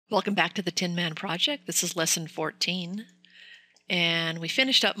Welcome back to the Tin Man Project. This is lesson 14. And we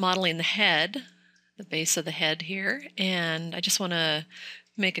finished up modeling the head, the base of the head here. And I just want to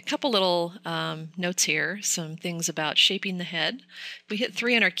make a couple little notes here, some things about shaping the head. We hit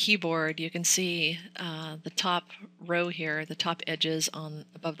 3 on our keyboard. You can see the top row here, the top edges on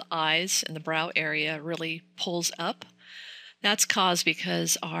above the eyes and the brow area really pulls up. That's caused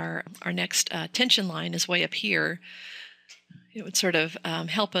because our next tension line is way up here. It would sort of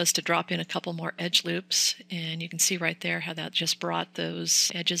help us to drop in a couple more edge loops, and you can see right there how that just brought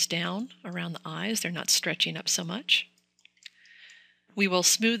those edges down around the eyes. They're not stretching up so much. We will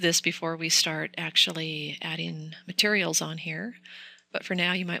smooth this before we start actually adding materials on here, but for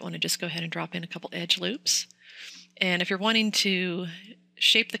now you might want to just go ahead and drop in a couple edge loops. And if you're wanting to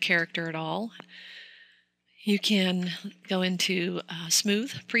shape the character at all, you can go into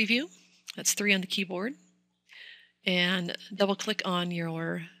Smooth Preview. That's 3 on the keyboard. And double-click on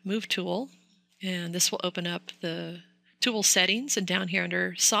your Move tool, and this will open up the tool settings, and down here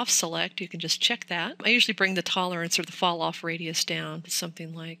under Soft Select you can just check that. I usually bring the tolerance or the fall-off radius down to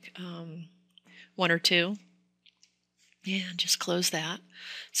something like 1 or 2, and just close that.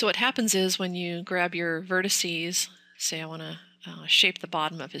 So what happens is when you grab your vertices, say I want to shape the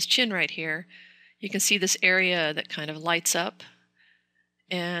bottom of his chin right here, you can see this area that kind of lights up.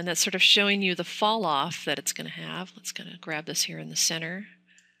 And that's sort of showing you the fall off that it's going to have. Let's kind of grab this here in the center.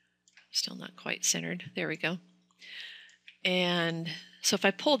 Still not quite centered. There we go. And so if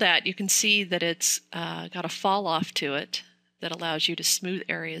I pull that, you can see that it's got a fall off to it that allows you to smooth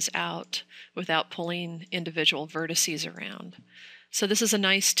areas out without pulling individual vertices around. So this is a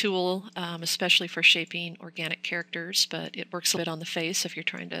nice tool, especially for shaping organic characters, but it works a bit on the face if you're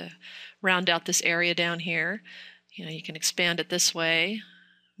trying to round out this area down here. You know, you can expand it this way.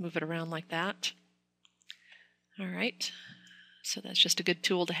 Move it around like that. All right, so that's just a good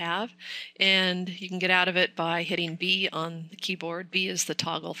tool to have. And you can get out of it by hitting B on the keyboard. B is the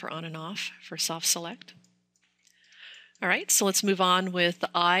toggle for on and off for soft select. All right, so let's move on with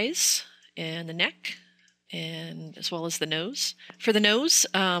the eyes and the neck, and as well as the nose. For the nose,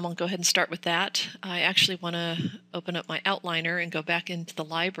 I'll go ahead and start with that. I actually want to open up my outliner and go back into the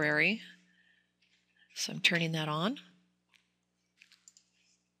library. So I'm turning that on.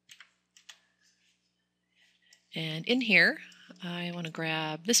 And in here, I want to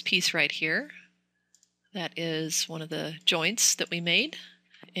grab this piece right here. That is one of the joints that we made.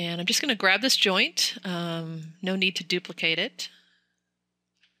 And I'm just going to grab this joint. No need to duplicate it.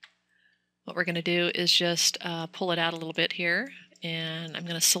 What we're going to do is just pull it out a little bit here. And I'm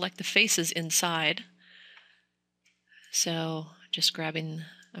going to select the faces inside. So just grabbing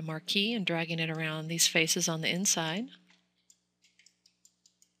a marquee and dragging it around these faces on the inside.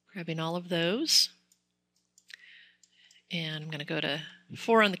 Grabbing all of those. And I'm going to go to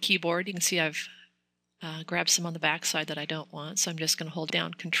 4 on the keyboard. You can see I've grabbed some on the back side that I don't want. So I'm just going to hold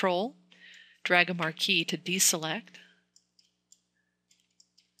down Control, drag a marquee to deselect.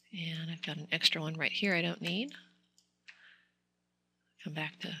 And I've got an extra one right here I don't need. Come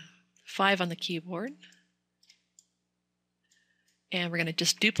back to 5 on the keyboard. And we're going to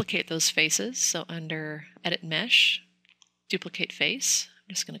just duplicate those faces. So under Edit Mesh, Duplicate Face.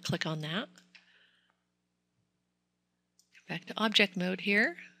 I'm just going to click on that. Back to object mode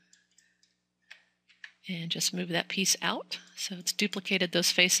here, and just move that piece out. So it's duplicated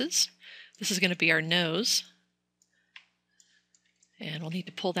those faces. This is going to be our nose, and we'll need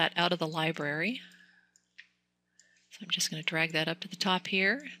to pull that out of the library. So I'm just going to drag that up to the top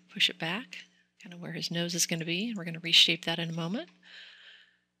here, push it back, kind of where his nose is going to be. We're going to reshape that in a moment.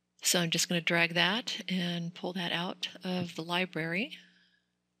 So I'm just going to drag that and pull that out of the library.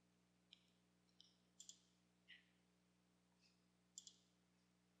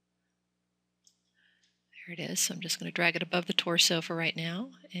 There it is. So I'm just going to drag it above the torso for right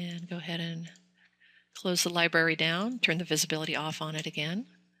now and go ahead and close the library down, turn the visibility off on it again.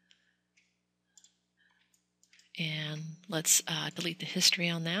 And let's delete the history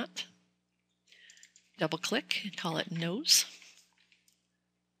on that. Double click and call it nose.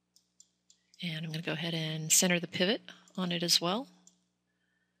 And I'm going to go ahead and center the pivot on it as well.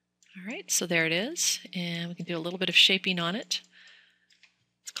 All right, so there it is. And we can do a little bit of shaping on it.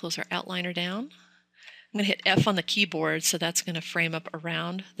 Let's close our outliner down. I'm going to hit F on the keyboard, so that's going to frame up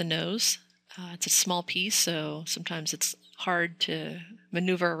around the nose. It's a small piece, so sometimes it's hard to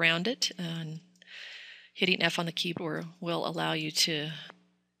maneuver around it. And hitting F on the keyboard will allow you to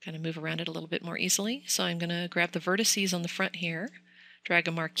kind of move around it a little bit more easily. So I'm going to grab the vertices on the front here, drag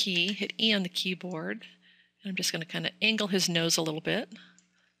a marquee, hit E on the keyboard, and I'm just going to kind of angle his nose a little bit,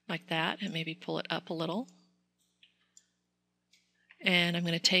 like that, and maybe pull it up a little. And I'm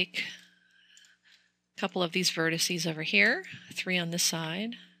going to take a couple of these vertices over here, 3 on this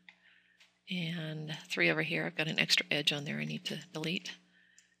side, and 3 over here. I've got an extra edge on there I need to delete.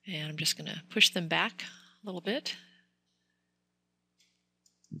 And I'm just going to push them back a little bit.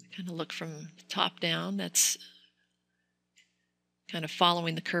 Kind of look from the top down. That's kind of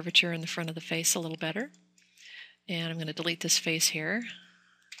following the curvature in the front of the face a little better. And I'm going to delete this face here.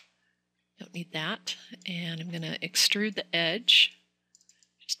 Don't need that. And I'm going to extrude the edge.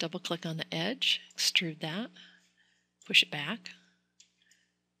 Just double click on the edge, extrude that, push it back,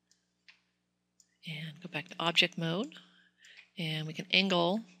 and go back to object mode. And we can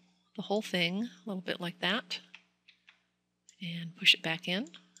angle the whole thing a little bit like that and push it back in.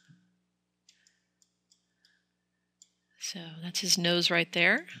 So that's his nose right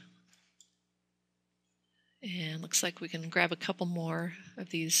there. And looks like we can grab a couple more of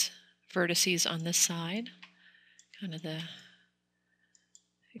these vertices on this side,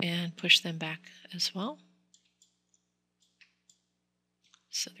 and push them back as well.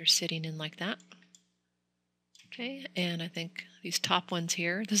 So they're sitting in like that. Okay, and I think these top ones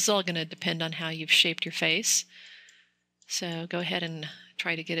here, this is all going to depend on how you've shaped your face. So go ahead and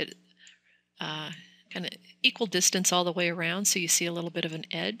try to get it kind of equal distance all the way around so you see a little bit of an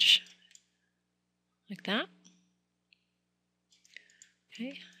edge, like that.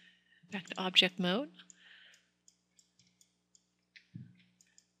 Okay, back to object mode.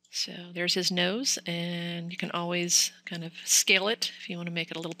 So there's his nose, and you can always kind of scale it. If you want to make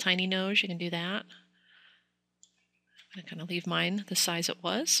it a little tiny nose, you can do that. I'm going to kind of leave mine the size it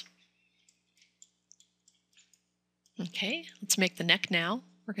was. Okay, let's make the neck now.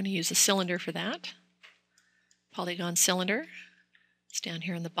 We're going to use a cylinder for that. Polygon cylinder. It's down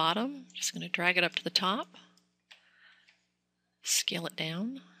here on the bottom. Just going to drag it up to the top. Scale it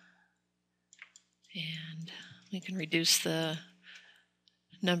down. And we can reduce the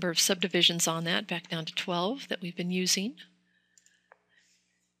number of subdivisions on that back down to 12 that we've been using.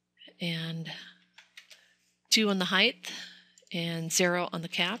 And 2 on the height and 0 on the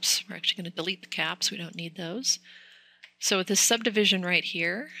caps. We're actually going to delete the caps. We don't need those. So with this subdivision right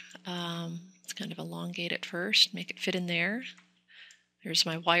here, let's kind of elongate it first, make it fit in there. There's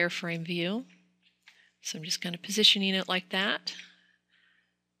my wireframe view. So I'm just kind of positioning it like that,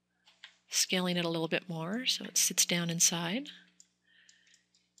 scaling it a little bit more so it sits down inside.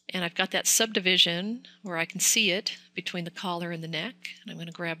 And I've got that subdivision where I can see it between the collar and the neck. And I'm going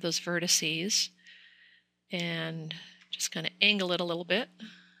to grab those vertices and just kind of angle it a little bit.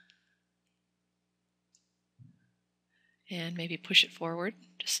 And maybe push it forward.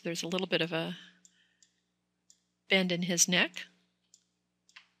 Just there's a little bit of a bend in his neck.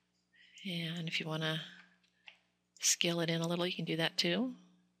 And if you want to scale it in a little, you can do that too.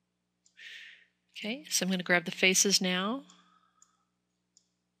 Okay, so I'm going to grab the faces now.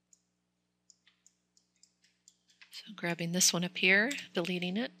 So grabbing this one up here,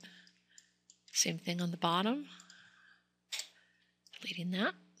 deleting it. Same thing on the bottom. Deleting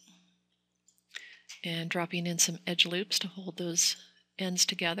that. And dropping in some edge loops to hold those ends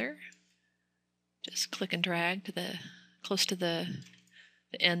together. Just click and drag to close to the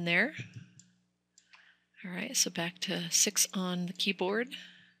end there. All right, so back to 6 on the keyboard.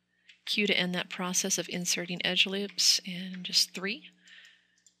 Q to end that process of inserting edge loops, and just 3.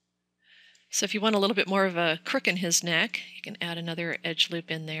 So if you want a little bit more of a crook in his neck, you can add another edge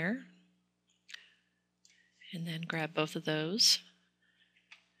loop in there. And then grab both of those.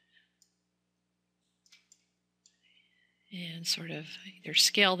 And sort of either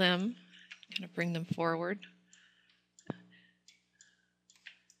scale them, kind of bring them forward. All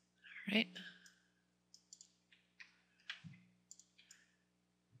right.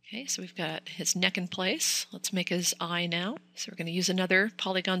 Okay, so we've got his neck in place. Let's make his eye now. So we're going to use another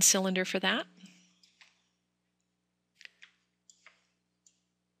polygon cylinder for that.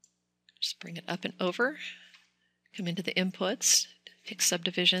 Just bring it up and over. Come into the inputs. Pick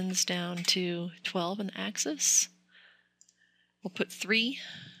subdivisions down to 12 on the axis. We'll put 3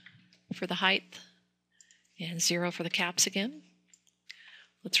 for the height and 0 for the caps again.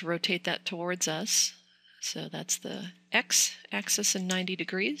 Let's rotate that towards us. So that's the X axis in 90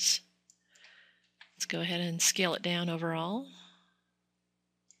 degrees. Let's go ahead and scale it down overall.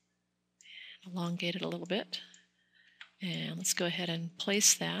 And elongate it a little bit. And let's go ahead and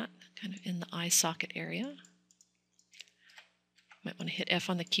place that kind of in the eye socket area. Might want to hit F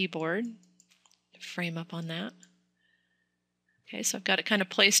on the keyboard to frame up on that. Okay, so I've got it kind of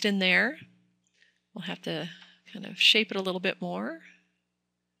placed in there. We'll have to kind of shape it a little bit more.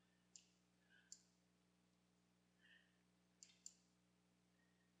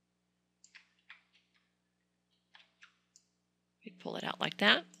 pull it out like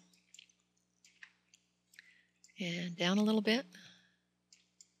that. And down a little bit.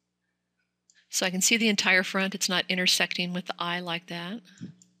 So I can see the entire front. It's not intersecting with the eye like that.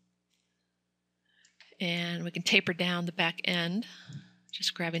 And we can taper down the back end,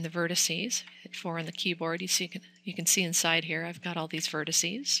 just grabbing the vertices. Hit 4 on the keyboard. You can see inside here I've got all these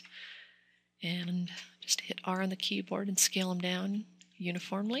vertices. And just hit R on the keyboard and scale them down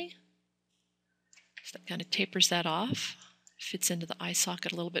uniformly. So that kind of tapers that off. Fits into the eye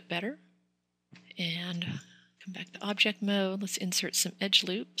socket a little bit better. And come back to object mode. Let's insert some edge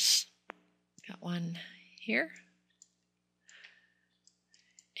loops. Got one here.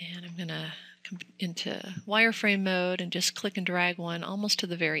 And I'm going to come into wireframe mode and just click and drag one almost to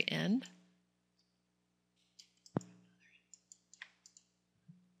the very end.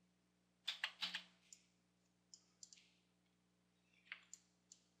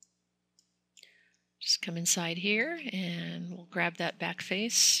 Just come inside here and we'll grab that back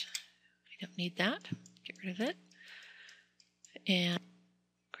face. We don't need that. Get rid of it. And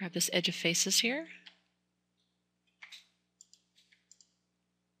grab this edge of faces here.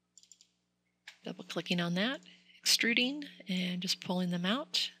 Double clicking on that, extruding, and just pulling them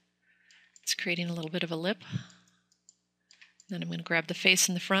out. It's creating a little bit of a lip. Then I'm going to grab the face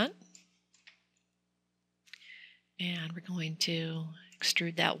in the front. And we're going to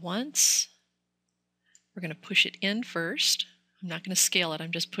extrude that once. We're going to push it in first. I'm not going to scale it,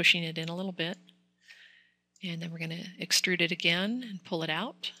 I'm just pushing it in a little bit. And then we're going to extrude it again and pull it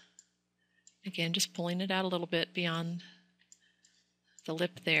out. Again, just pulling it out a little bit beyond the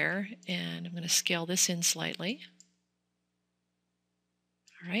lip there, and I'm going to scale this in slightly.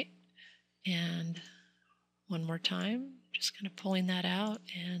 All right, and one more time, just kind of pulling that out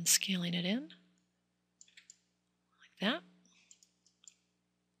and scaling it in, like that.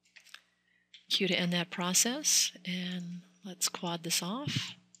 Q to end that process, and let's quad this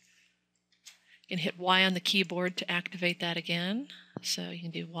off. You can hit Y on the keyboard to activate that again, so you can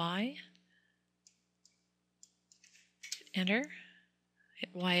do Y, enter.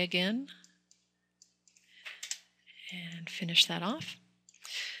 Hit Y again, and finish that off.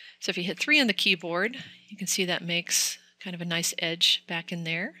 So if you hit 3 on the keyboard, you can see that makes kind of a nice edge back in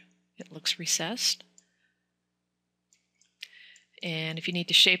there. It looks recessed. And if you need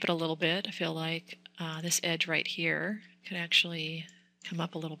to shape it a little bit, I feel like this edge right here could actually come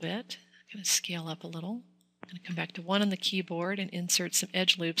up a little bit. I'm going to scale up a little. I'm going to come back to 1 on the keyboard and insert some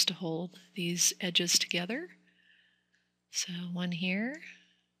edge loops to hold these edges together. So 1 here,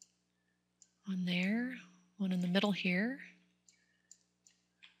 1 there, 1 in the middle here,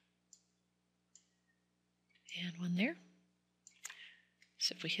 and 1 there.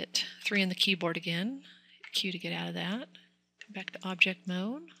 So if we hit 3 on the keyboard again, hit Q to get out of that, come back to object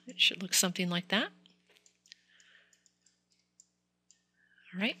mode, it should look something like that.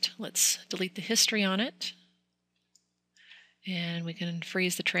 All right, let's delete the history on it. And we can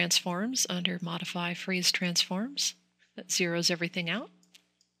freeze the transforms under Modify Freeze Transforms. That zeroes everything out.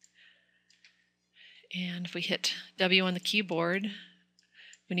 And if we hit W on the keyboard,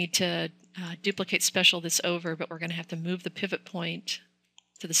 we need to duplicate special this over, but we're going to have to move the pivot point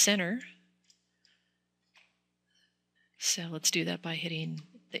to the center. So let's do that by hitting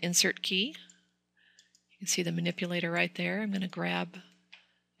the Insert key. You can see the manipulator right there. I'm going to grab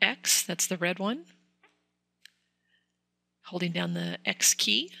X, that's the red one, holding down the X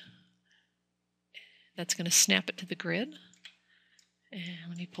key. That's going to snap it to the grid. And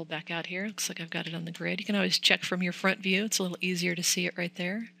let me pull back out here. Looks like I've got it on the grid. You can always check from your front view. It's a little easier to see it right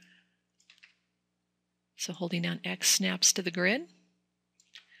there. So holding down X snaps to the grid.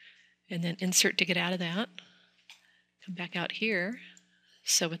 And then insert to get out of that. Come back out here.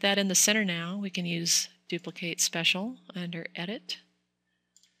 So with that in the center now, we can use Duplicate Special under Edit.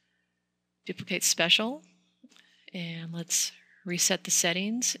 Duplicate Special. And let's reset the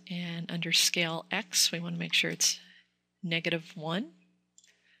settings. And under Scale X, we want to make sure it's -1.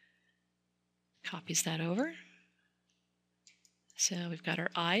 Copies that over. So we've got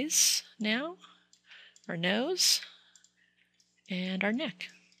our eyes now, our nose, and our neck.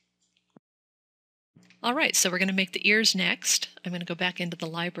 All right, so we're going to make the ears next. I'm going to go back into the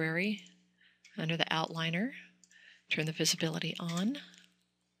library under the outliner, turn the visibility on,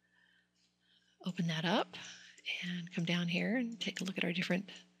 open that up, and come down here and take a look at our different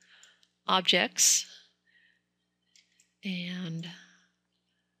objects and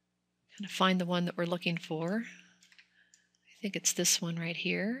kind of find the one that we're looking for. I think it's this one right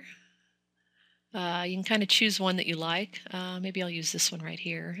here. You can kind of choose one that you like. Maybe I'll use this one right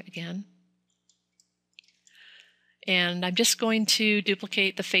here again. And I'm just going to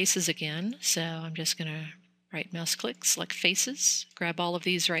duplicate the faces again. So I'm just going to Right mouse click, select faces, grab all of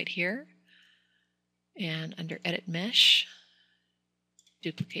these right here, and under Edit Mesh,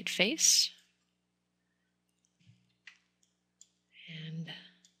 duplicate face, and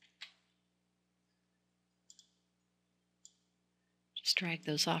just drag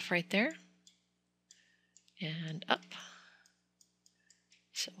those off right there, and up.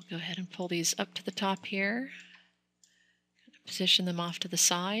 So we'll go ahead and pull these up to the top here, position them off to the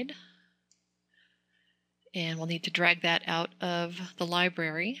side, and we'll need to drag that out of the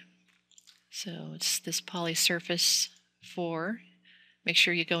library. So it's this Polysurface 4. Make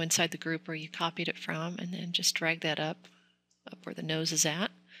sure you go inside the group where you copied it from, and then just drag that up where the nose is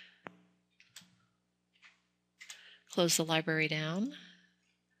at. Close the library down,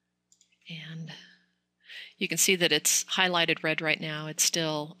 and you can see that it's highlighted red right now. It's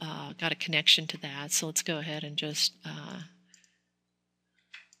still got a connection to that, so let's go ahead and just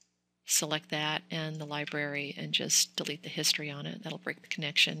select that and the library and just delete the history on it. That'll break the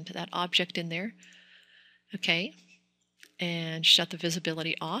connection to that object in there. Okay, and shut the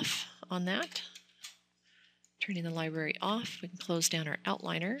visibility off on that. Turning the library off, we can close down our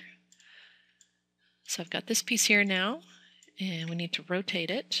outliner. So I've got this piece here now, and we need to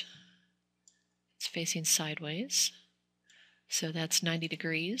rotate it. It's facing sideways, so that's 90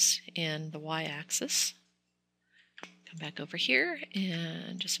 degrees in the y-axis. Come back over here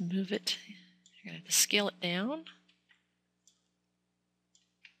and just move it. You're going to have to scale it down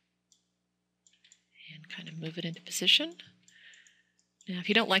and kind of move it into position. Now, if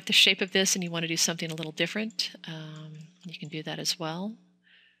you don't like the shape of this and you want to do something a little different, you can do that as well.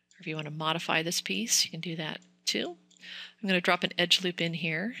 Or if you want to modify this piece, you can do that too. I'm going to drop an edge loop in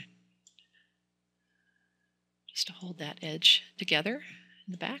here just to hold that edge together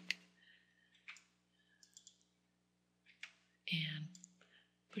in the back. And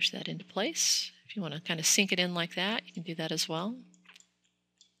push that into place. If you want to kind of sink it in like that, you can do that as well.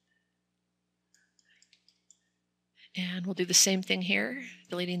 And we'll do the same thing here,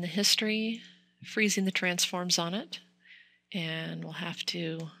 deleting the history, freezing the transforms on it, and we'll have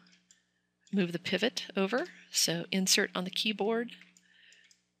to move the pivot over. So insert on the keyboard,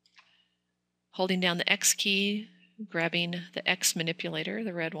 holding down the X key, grabbing the X manipulator,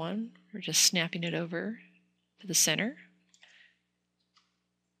 the red one, we're just snapping it over to the center.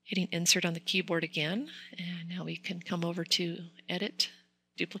 Hitting insert on the keyboard again, and now we can come over to Edit,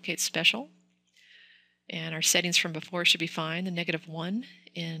 Duplicate Special. And our settings from before should be fine, the -1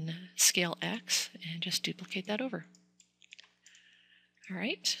 in Scale X, and just duplicate that over. All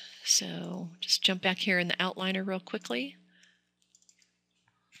right, so just jump back here in the outliner real quickly.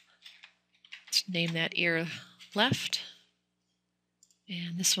 Let's name that ear left.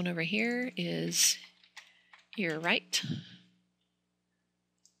 And this one over here is ear right.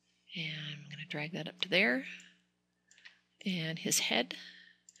 And I'm going to drag that up to there. And his head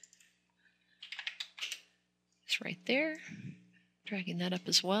is right there. Dragging that up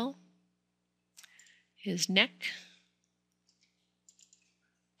as well. His neck.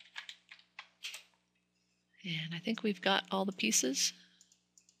 And I think we've got all the pieces.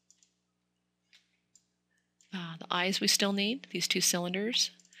 The eyes we still need, these two cylinders.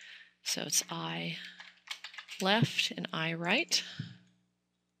 So it's eye left and eye right.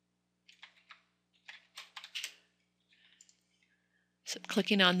 So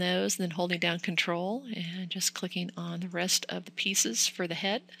clicking on those and then holding down Control and just clicking on the rest of the pieces for the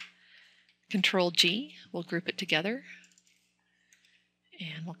head. Control G will group it together.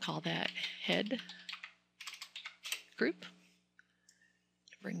 And we'll call that head group.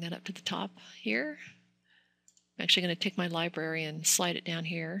 Bring that up to the top here. I'm actually going to take my library and slide it down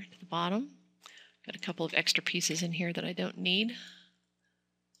here to the bottom. Got a couple of extra pieces in here that I don't need.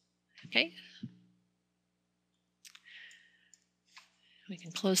 Okay. We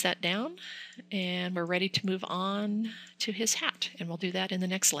can close that down, and we're ready to move on to his hat, and we'll do that in the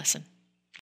next lesson.